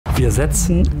Wir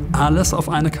setzen alles auf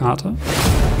eine Karte.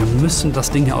 Wir müssen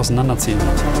das Ding hier auseinanderziehen.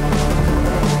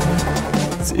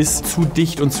 Es ist zu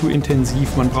dicht und zu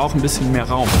intensiv. Man braucht ein bisschen mehr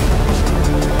Raum.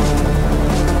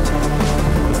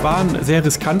 Es war ein sehr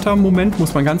riskanter Moment,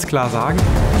 muss man ganz klar sagen.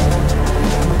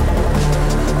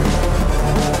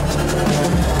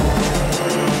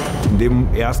 In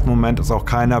dem ersten Moment ist auch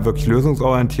keiner wirklich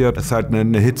lösungsorientiert. Es ist halt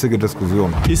eine hitzige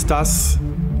Diskussion. Ist das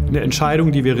eine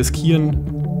Entscheidung, die wir riskieren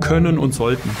können und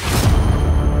sollten?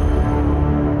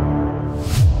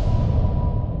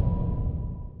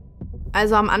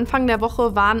 Also am Anfang der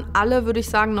Woche waren alle, würde ich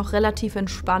sagen, noch relativ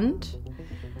entspannt.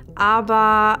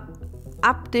 Aber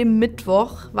ab dem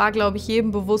Mittwoch war, glaube ich,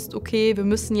 jedem bewusst, okay, wir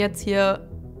müssen jetzt hier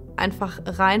einfach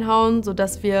reinhauen,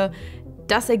 sodass wir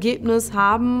das Ergebnis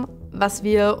haben, was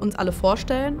wir uns alle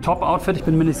vorstellen. Top-Outfit, ich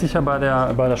bin mir nicht sicher bei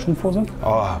der Strumpfhose.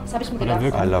 Oh, Das habe ich mir gedacht.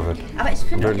 I love it. Aber ich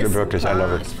finde Wirklich, I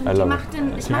love it. I love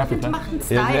it. die macht einen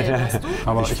Style, weißt du?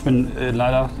 Aber ich bin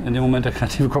leider in dem Moment der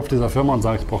kreative Kopf dieser Firma und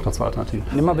sage, ich brauche da zwei Alternativen.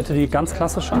 Nimm mal bitte die ganz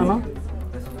klassische einmal.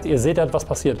 Ihr seht halt, was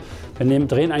passiert. Wir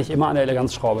drehen eigentlich immer an der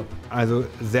Eleganzschraube. Also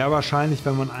sehr wahrscheinlich,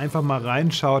 wenn man einfach mal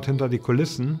reinschaut hinter die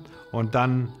Kulissen und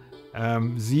dann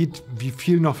sieht, wie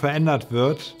viel noch verändert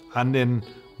wird an den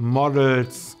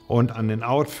Models und an den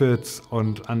Outfits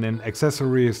und an den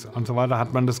Accessories und so weiter,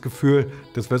 hat man das Gefühl,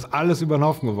 dass wir es alles über den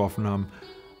Haufen geworfen haben.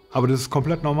 Aber das ist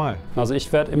komplett normal. Also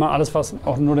ich werde immer alles, was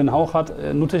auch nur den Hauch hat,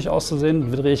 nuttig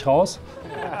auszusehen, drehe ich raus.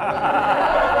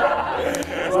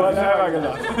 So hat er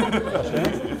gelacht.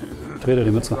 Dreh dir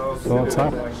die Mütze. So,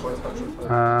 zack.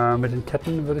 Mit den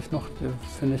Ketten würde ich noch,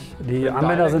 finde ich, die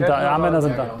Armbänder sind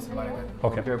da.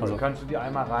 Okay, also. Kannst du die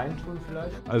einmal reintun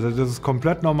vielleicht? Also das ist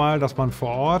komplett normal, dass man vor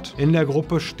Ort in der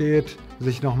Gruppe steht,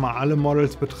 sich nochmal alle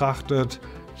Models betrachtet,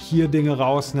 hier Dinge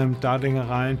rausnimmt, da Dinge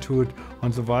reintut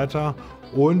und so weiter.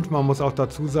 Und man muss auch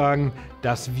dazu sagen,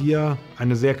 dass wir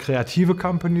eine sehr kreative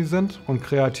Company sind und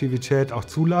Kreativität auch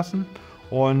zulassen.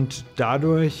 Und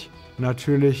dadurch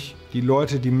natürlich die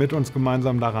Leute, die mit uns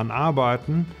gemeinsam daran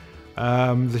arbeiten,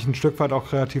 sich ein Stück weit auch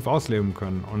kreativ ausleben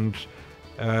können. Und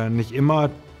nicht immer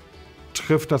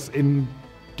trifft das in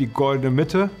die goldene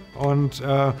Mitte und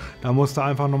da musste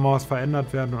einfach nochmal was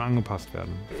verändert werden und angepasst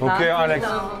werden. Okay, Alex,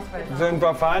 sind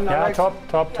wir fein, Alex? Ja,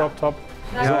 top.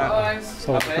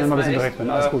 So, ich bin mal ein bisschen direkt, wenn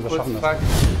alles gut, wir schaffen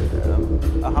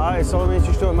das. Hi, sorry, wenn ich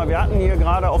dich störe. Wir hatten hier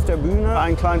gerade auf der Bühne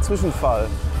einen kleinen Zwischenfall.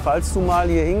 Falls du mal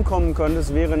hier hinkommen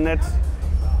könntest, wäre nett.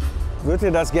 Ich würde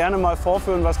dir das gerne mal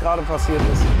vorführen, was gerade passiert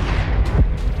ist.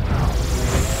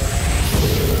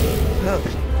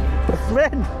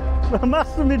 Sven, was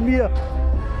machst du mit mir?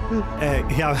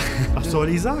 Ja, was soll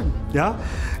ich sagen? Ja,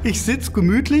 ich sitze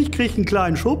gemütlich, kriege einen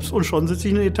kleinen Schubs und schon sitze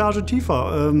ich eine Etage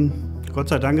tiefer. Gott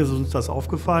sei Dank ist uns das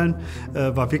aufgefallen.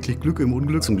 War wirklich Glück im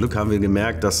Unglück. Zum Glück haben wir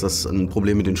gemerkt, dass es ein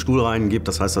Problem mit den Stuhlreihen gibt.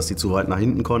 Das heißt, dass die zu weit nach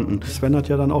hinten konnten. Sven hat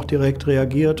ja dann auch direkt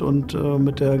reagiert und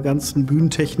mit der ganzen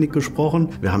Bühnentechnik gesprochen.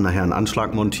 Wir haben nachher einen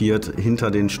Anschlag montiert,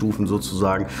 hinter den Stufen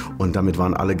sozusagen. Und damit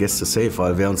waren alle Gäste safe,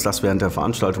 weil wäre uns das während der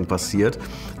Veranstaltung passiert,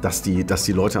 dass die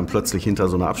Leute dann plötzlich hinter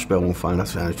so eine Absperrung fallen,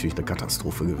 das wäre natürlich eine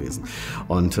Katastrophe gewesen.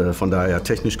 Und von daher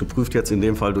technisch geprüft jetzt in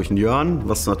dem Fall durch den Jörn,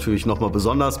 was natürlich nochmal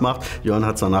besonders macht. Jörn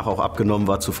hat es danach auch abgenommen,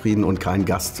 war zufrieden und kein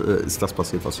Gast ist das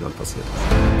passiert, was Jörn passiert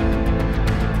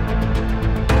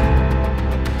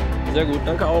ist. Sehr gut,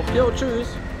 danke auch. Jo, tschüss.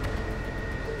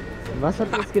 Was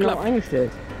habt ihr jetzt genau eingestellt?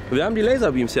 Wir haben die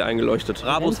Laserbeams hier eingeleuchtet.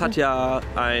 BRABUS hat ja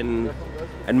ein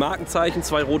Markenzeichen,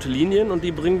 2 rote Linien und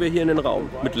die bringen wir hier in den Raum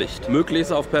mit Licht.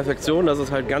 Möglichst auf Perfektion, dass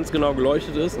es halt ganz genau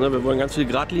geleuchtet ist. Wir wollen ganz viel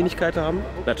Geradlinigkeit haben.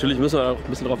 Natürlich müssen wir auch ein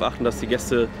bisschen darauf achten, dass die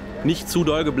Gäste nicht zu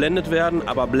doll geblendet werden,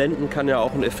 aber blenden kann ja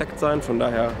auch ein Effekt sein. Von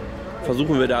daher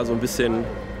versuchen wir da so ein bisschen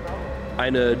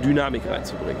eine Dynamik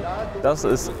reinzubringen. Das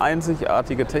ist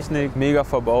einzigartige Technik, mega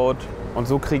verbaut und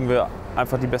so kriegen wir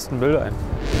einfach die besten Bilder hin.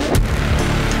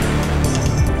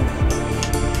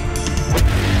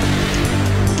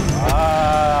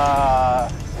 Ah,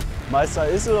 Meister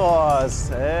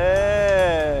Isselhorst,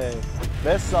 hey,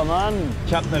 bester Mann.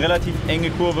 Ich habe eine relativ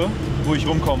enge Kurve, wo ich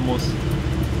rumkommen muss.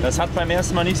 Das hat beim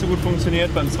ersten Mal nicht so gut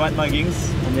funktioniert, beim zweiten Mal ging's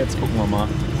und jetzt gucken wir mal,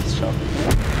 ob es schafft.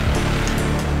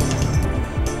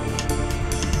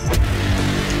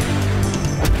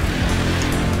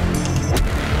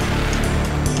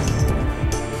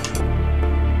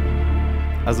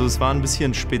 Also es war ein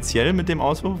bisschen speziell mit dem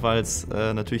Auto, weil es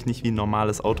natürlich nicht wie ein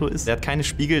normales Auto ist. Der hat keine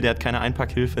Spiegel, der hat keine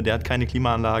Einpackhilfe, der hat keine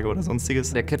Klimaanlage oder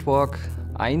sonstiges. Der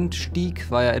Catwalk-Einstieg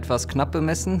war ja etwas knapp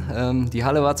bemessen. Die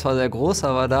Halle war zwar sehr groß,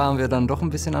 aber da haben wir dann doch ein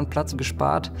bisschen an Platz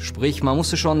gespart. Sprich, man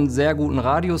musste schon einen sehr guten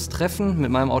Radius treffen.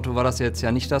 Mit meinem Auto war das jetzt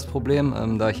ja nicht das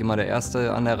Problem, da ich immer der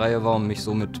Erste an der Reihe war und mich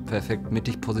somit perfekt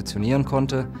mittig positionieren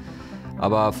konnte.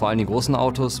 Aber vor allem die großen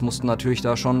Autos mussten natürlich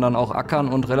da schon dann auch ackern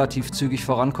und relativ zügig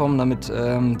vorankommen, damit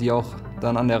die auch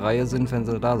dann an der Reihe sind, wenn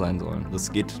sie da sein sollen.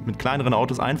 Das geht mit kleineren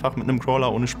Autos einfach, mit einem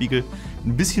Crawler ohne Spiegel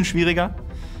ein bisschen schwieriger.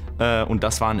 Und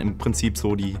das waren im Prinzip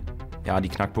so die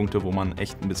Knackpunkte, wo man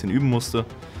echt ein bisschen üben musste.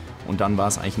 Und dann war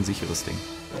es eigentlich ein sicheres Ding.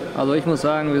 Also ich muss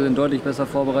sagen, wir sind deutlich besser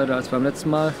vorbereitet als beim letzten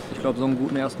Mal. Ich glaube, so einen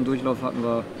guten ersten Durchlauf hatten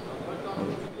wir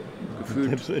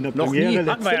gefühlt in der noch Premiere nie.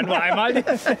 Hatten wir ja nur einmal.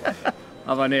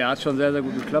 Aber nee, hat schon sehr, sehr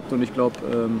gut geklappt. Und ich glaube,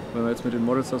 wenn wir jetzt mit den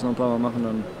Models das noch ein paar Mal machen,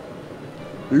 dann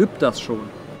lübt das schon.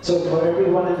 So for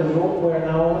everyone in the room,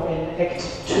 we're now in Act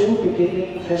 2,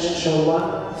 beginning Fashion Show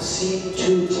 1, Scene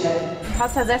 210. Du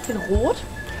hast ja sehr viel Rot.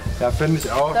 Ja, finde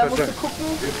ich auch. Da musst du gucken,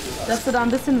 dass du da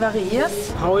ein bisschen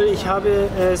variierst. Paul, ich habe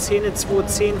Szene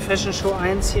 210, Fashion Show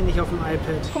 1 hier nicht auf dem iPad.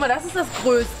 Guck mal, das ist das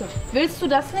Größte. Willst du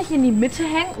das nicht in die Mitte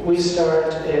hängen? We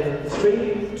start in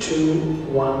 3, 2,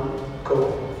 1, go.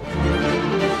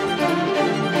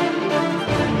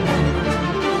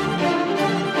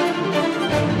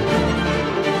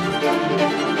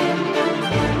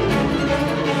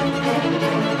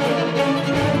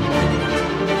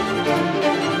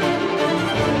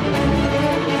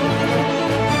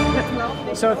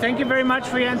 So thank you very much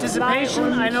for your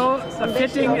anticipation. I know a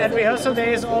fitting at rehearsal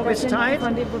day is always tight.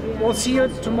 We'll see you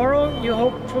tomorrow. You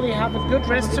hopefully have a good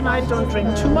rest tonight. Don't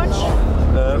drink too much.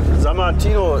 Sag mal,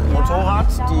 Tino, Motorrad,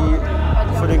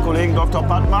 die für den Kollegen Dr.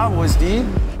 Padma, wo ist die?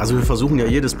 Also wir versuchen ja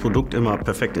jedes Produkt immer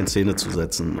perfekt in Szene zu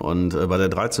setzen. Und bei der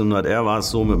 1300R war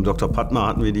es so, mit dem Dr. Padma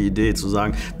hatten wir die Idee zu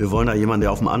sagen, wir wollen da jemanden,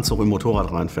 der auf dem Anzug im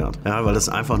Motorrad reinfährt. Ja, weil das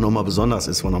einfach nochmal besonders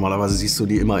ist. Weil normalerweise siehst du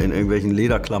die immer in irgendwelchen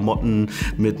Lederklamotten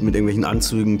mit irgendwelchen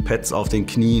Anzügen, Pads auf den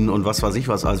Knien und was weiß ich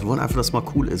was. Also wir wollen einfach, dass es mal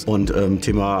cool ist. Und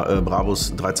Thema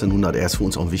BRABUS 1300R ist für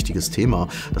uns auch ein wichtiges Thema.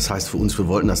 Das heißt für uns, wir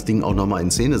wollten das Ding auch nochmal in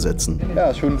Szene setzen.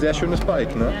 Ja, schon ein sehr schönes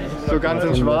Bike, ne? So ganz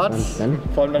in schwarz,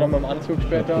 vor allem dann noch mit dem Anzug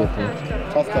später.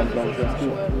 Passt dann, glaube ich, ganz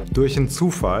gut. Durch einen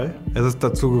Zufall ist es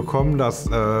dazu gekommen, dass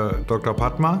Dr.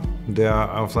 Padma,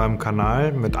 der auf seinem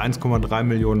Kanal mit 1,3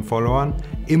 Millionen Followern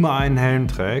immer einen Helm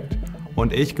trägt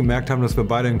und ich gemerkt haben, dass wir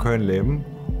beide in Köln leben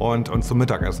und uns zum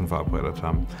Mittagessen verabredet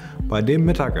haben. Bei dem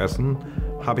Mittagessen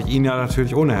habe ich ihn ja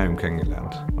natürlich ohne Helm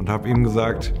kennengelernt und habe ihm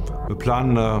gesagt, wir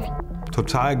planen eine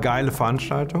total geile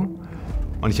Veranstaltung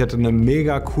und ich hätte eine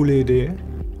mega coole Idee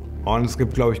und es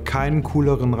gibt, glaube ich, keinen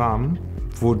cooleren Rahmen,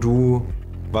 wo du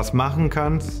was machen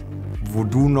kannst, wo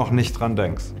du noch nicht dran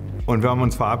denkst. Und wir haben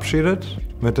uns verabschiedet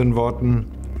mit den Worten,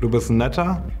 du bist ein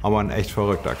netter, aber ein echt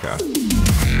verrückter Kerl.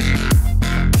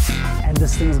 And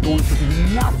this thing is going to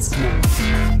be nuts,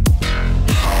 man.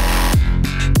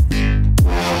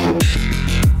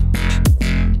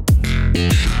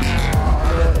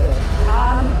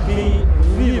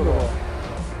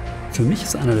 Für mich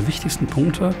ist einer der wichtigsten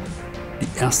Punkte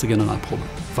die erste Generalprobe,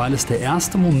 weil es der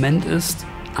erste Moment ist,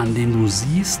 an dem du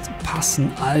siehst, passen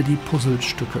all die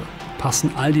Puzzlestücke,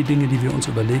 passen all die Dinge, die wir uns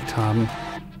überlegt haben,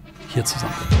 hier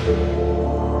zusammen.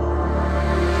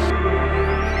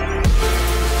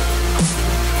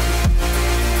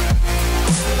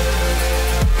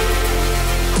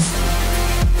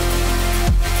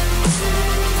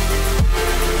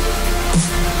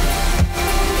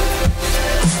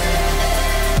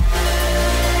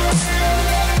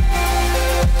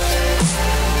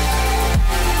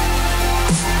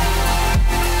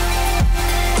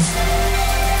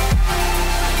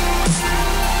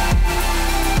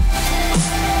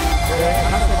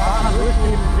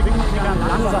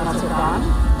 Langsamer zu fahren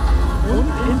und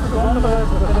insbesondere,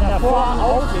 wenn der Vorhang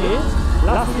aufgeht,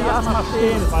 lass die erstmal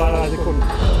stehen, 2-3 Sekunden.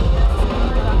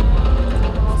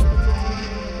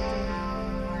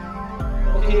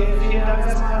 Okay, vielen Dank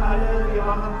erstmal an alle. Wir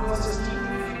machen kurz das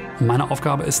Team. Meine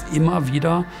Aufgabe ist immer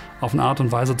wieder auf eine Art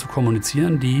und Weise zu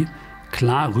kommunizieren, die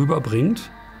klar rüberbringt,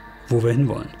 wo wir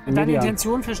hinwollen. Deine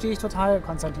Intention verstehe ich total,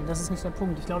 Konstantin. Das ist nicht der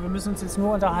Punkt. Ich glaube, wir müssen uns jetzt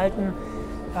nur unterhalten,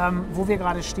 wo wir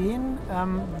gerade stehen,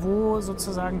 wo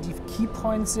sozusagen die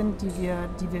Keypoints sind, die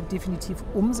wir definitiv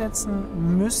umsetzen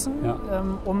müssen,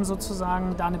 um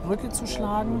sozusagen da eine Brücke zu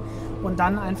schlagen und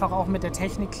dann einfach auch mit der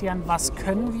Technik klären, was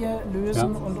können wir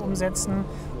lösen und umsetzen,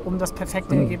 um das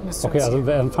perfekte Ergebnis zu erzielen.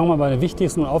 Okay, also fangen wir bei den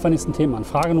wichtigsten und aufwendigsten Themen an.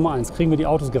 Frage Nummer 1, kriegen wir die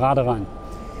Autos gerade rein?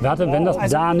 Warte, wenn das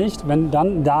also da nicht, wenn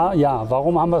dann da, ja.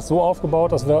 Warum haben wir es so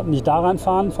aufgebaut, dass wir nicht da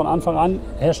reinfahren von Anfang an?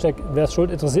 Hashtag, wer ist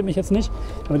schuld, interessiert mich jetzt nicht.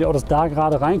 Wenn wir die Autos da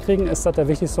gerade reinkriegen, ist das der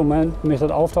wichtigste Moment, nämlich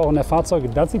das Auftauchen der Fahrzeuge.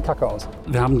 Das sieht kacke aus.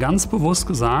 Wir haben ganz bewusst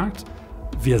gesagt,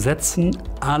 wir setzen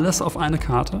alles auf eine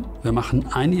Karte. Wir machen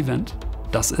ein Event.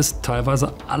 Das ist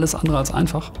teilweise alles andere als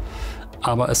einfach.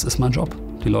 Aber es ist mein Job,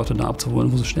 die Leute da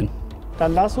abzuholen, wo sie stehen.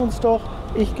 Dann lass uns doch,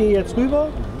 ich gehe jetzt rüber,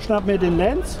 schnapp mir den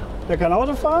Lenz. der kann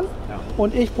Auto fahren.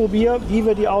 Und ich probiere, wie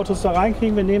wir die Autos da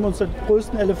reinkriegen. Wir nehmen uns den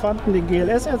größten Elefanten, den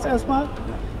GLS jetzt erstmal,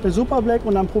 den Superblack,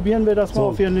 und dann probieren wir das mal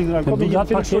auf ihren Linken. Dann komme ich in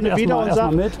 4 Stunden wieder und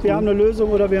sage, wir haben eine Lösung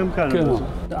oder wir haben keine Lösung.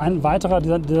 Ein weiterer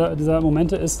dieser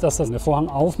Momente ist, dass der Vorhang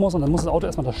auf muss und dann muss das Auto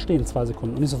erstmal da stehen, 2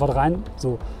 Sekunden und nicht sofort rein.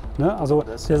 So, ne? Also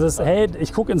das ist, hey,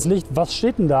 ich gucke ins Licht, was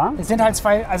steht denn da? Es sind halt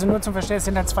zwei, also nur zum Verstehen, es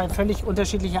sind halt 2 völlig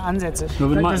unterschiedliche Ansätze.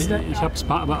 Ich habe es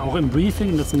aber auch im Briefing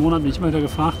im letzten Monat bin ich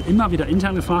immer wieder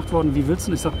intern gefragt worden, wie willst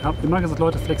du? Ich habe immer gesagt,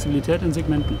 Leute, Flexibilität in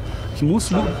Segmenten.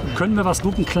 Können wir was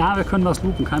loopen? Klar, wir können was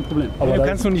loopen, kein Problem. Aber du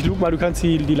kannst nur nicht loopen, weil du kannst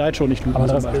die Lightshow nicht loopen. Aber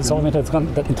das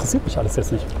interessiert mich alles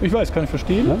jetzt nicht. Ich weiß, kann ich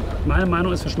verstehen. Ja? Meine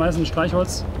Meinung ist, wir schmeißen ein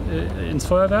Streichholz ins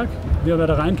Feuerwerk, wir werden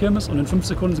da reinkirmes und in 5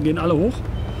 Sekunden gehen alle hoch.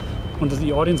 Und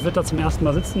die Audience wird da zum ersten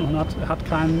Mal sitzen und hat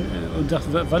keinen und sagt,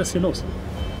 was ist hier los?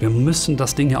 Wir müssen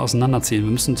das Ding hier auseinanderziehen.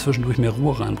 Wir müssen zwischendurch mehr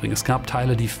Ruhe reinbringen. Es gab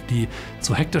Teile, die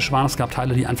zu hektisch waren. Es gab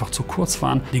Teile, die einfach zu kurz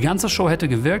waren. Die ganze Show hätte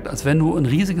gewirkt, als wenn du ein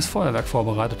riesiges Feuerwerk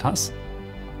vorbereitet hast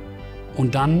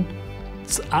und dann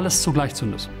alles zugleich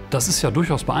zündest. Das ist ja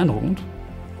durchaus beeindruckend,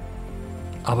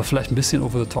 aber vielleicht ein bisschen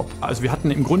over the top. Also wir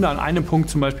hatten im Grunde an einem Punkt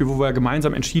zum Beispiel, wo wir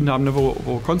gemeinsam entschieden haben,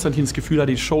 wo Konstantin das Gefühl hat,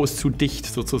 die Show ist zu dicht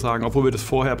sozusagen, obwohl wir das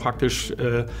vorher praktisch,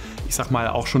 ich sag mal,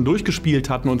 auch schon durchgespielt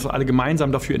hatten und uns alle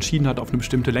gemeinsam dafür entschieden hatten, auf eine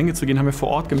bestimmte Länge zu gehen, haben wir vor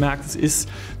Ort gemerkt, es ist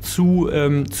zu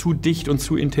dicht und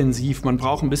zu intensiv. Man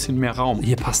braucht ein bisschen mehr Raum.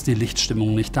 Hier passt die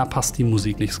Lichtstimmung nicht, da passt die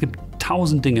Musik nicht. Es gibt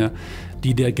 1000 Dinge,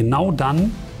 die dir genau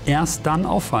erst dann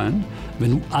auffallen,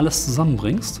 wenn du alles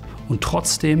zusammenbringst und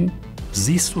trotzdem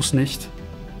siehst du es nicht,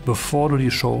 bevor du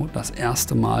die Show das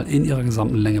erste Mal in ihrer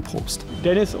gesamten Länge probst.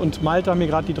 Dennis und Malte haben mir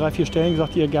gerade die 3, 4 Stellen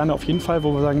gesagt, die ihr gerne auf jeden Fall,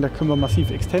 wo wir sagen, da können wir massiv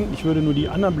extenden. Ich würde nur die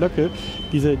anderen Blöcke,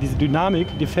 diese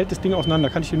Dynamik, dir fällt das Ding auseinander,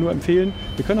 kann ich dir nur empfehlen.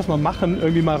 Wir können das mal machen,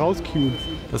 irgendwie mal rauscueen.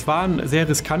 Das war ein sehr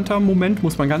riskanter Moment,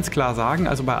 muss man ganz klar sagen.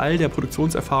 Also bei all der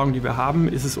Produktionserfahrung, die wir haben,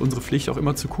 ist es unsere Pflicht auch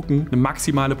immer zu gucken, eine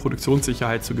maximale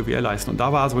Produktionssicherheit zu gewährleisten. Und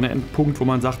da war so ein Punkt, wo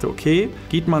man sagte, okay,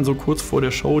 geht man so kurz vor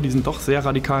der Show diesen doch sehr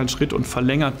radikalen Schritt und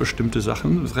verlängert bestimmte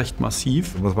Sachen, das ist recht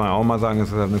massiv. Muss man auch mal sagen, es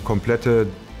ist eine komplette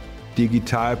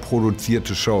digital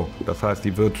produzierte Show. Das heißt,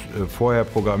 die wird vorher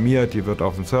programmiert, die wird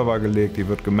auf den Server gelegt, die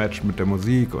wird gematcht mit der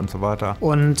Musik und so weiter.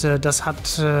 Und das hat,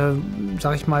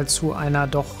 sag ich mal, zu einer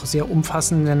doch sehr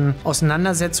umfassenden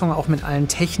Auseinandersetzung auch mit allen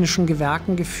technischen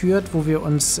Gewerken geführt, wo wir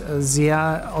uns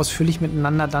sehr ausführlich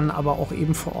miteinander dann aber auch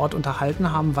eben vor Ort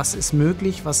unterhalten haben, was ist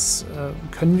möglich, was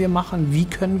können wir machen, wie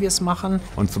können wir es machen.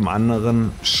 Und zum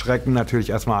anderen schrecken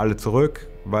natürlich erstmal alle zurück,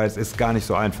 weil es ist gar nicht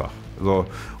so einfach. So,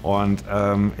 und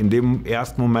in dem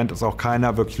ersten Moment ist auch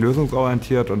keiner wirklich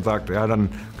lösungsorientiert und sagt, ja, dann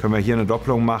können wir hier eine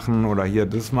Doppelung machen oder hier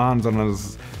das machen, sondern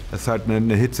es ist halt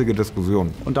eine hitzige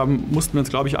Diskussion. Und da mussten wir uns,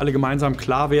 glaube ich, alle gemeinsam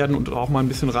klar werden und auch mal ein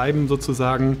bisschen reiben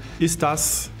sozusagen. Ist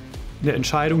das eine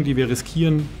Entscheidung, die wir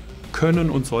riskieren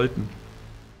können und sollten?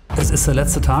 Es ist der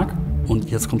letzte Tag und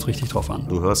jetzt kommt es richtig drauf an.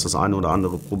 Du hörst das eine oder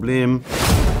andere Problem,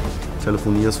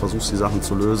 telefonierst, versuchst die Sachen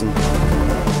zu lösen.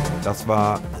 Das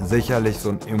war sicherlich so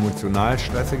ein emotional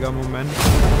stressiger Moment.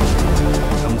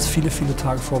 Wir haben uns viele, viele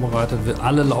Tage vorbereitet. Wir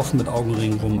alle laufen mit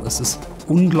Augenringen rum. Es ist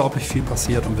unglaublich viel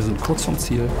passiert und wir sind kurz vom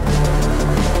Ziel.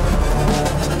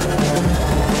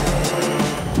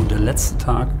 Und der letzte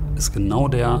Tag ist genau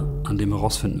der, an dem wir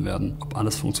herausfinden werden, ob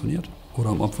alles funktioniert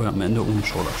oder ob wir am Ende ohne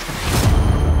Show da stehen.